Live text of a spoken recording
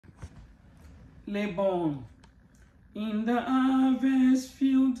labor on. In the harvest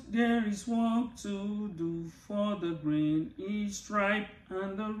field there is work to do, for the grain is ripe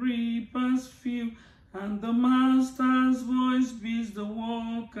and the reapers few, and the master's voice bids the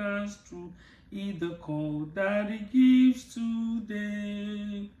workers through. Heed the call that he gives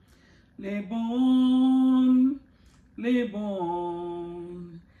today. Labor on, labor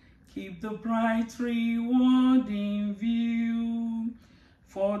on, keep the bright reward in view.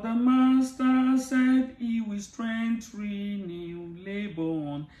 For the master said he will strength renew. Labor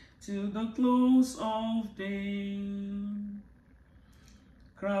on till the close of day.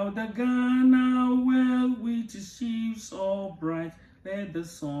 Crowd the garner well with his sheaves all bright. Let the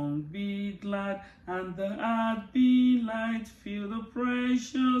song be glad and the heart be light. Feel the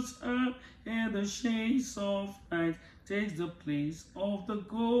precious herb ere the shades of night takes the place of the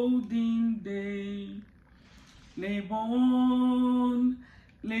golden day. Labor on,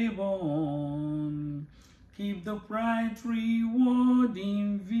 labor on, keep the bright reward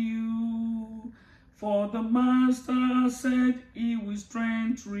in view. For the master said he will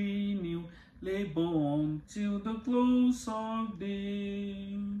strength renew. Labor on till the close of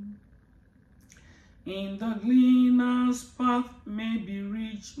day. In the gleaner's path may be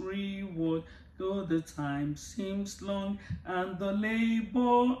rich reward, though the time seems long and the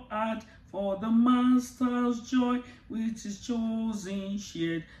labor hard. For the master's joy with his chosen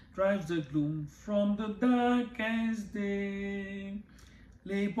shared drives the gloom from the darkest day.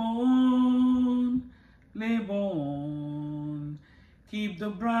 Labor on, labor on, keep the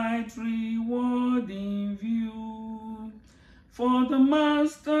bright reward in view. For the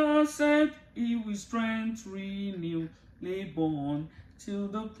master said he will strength renew. Labor on till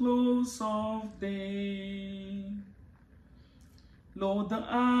the close of day. Lo, the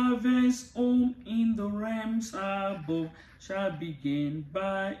harvest home in the realms above shall be gained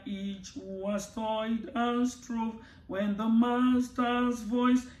by each who has toiled and strove, when the master's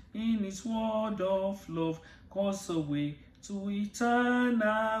voice in his word of love calls away to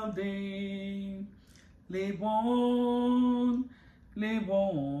eternal day. Labor on, labor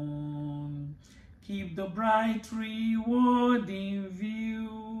on, keep the bright reward in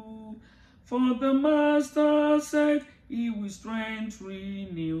view. For the master said he will strength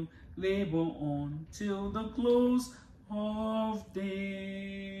renew. Labor on till the close of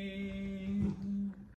day.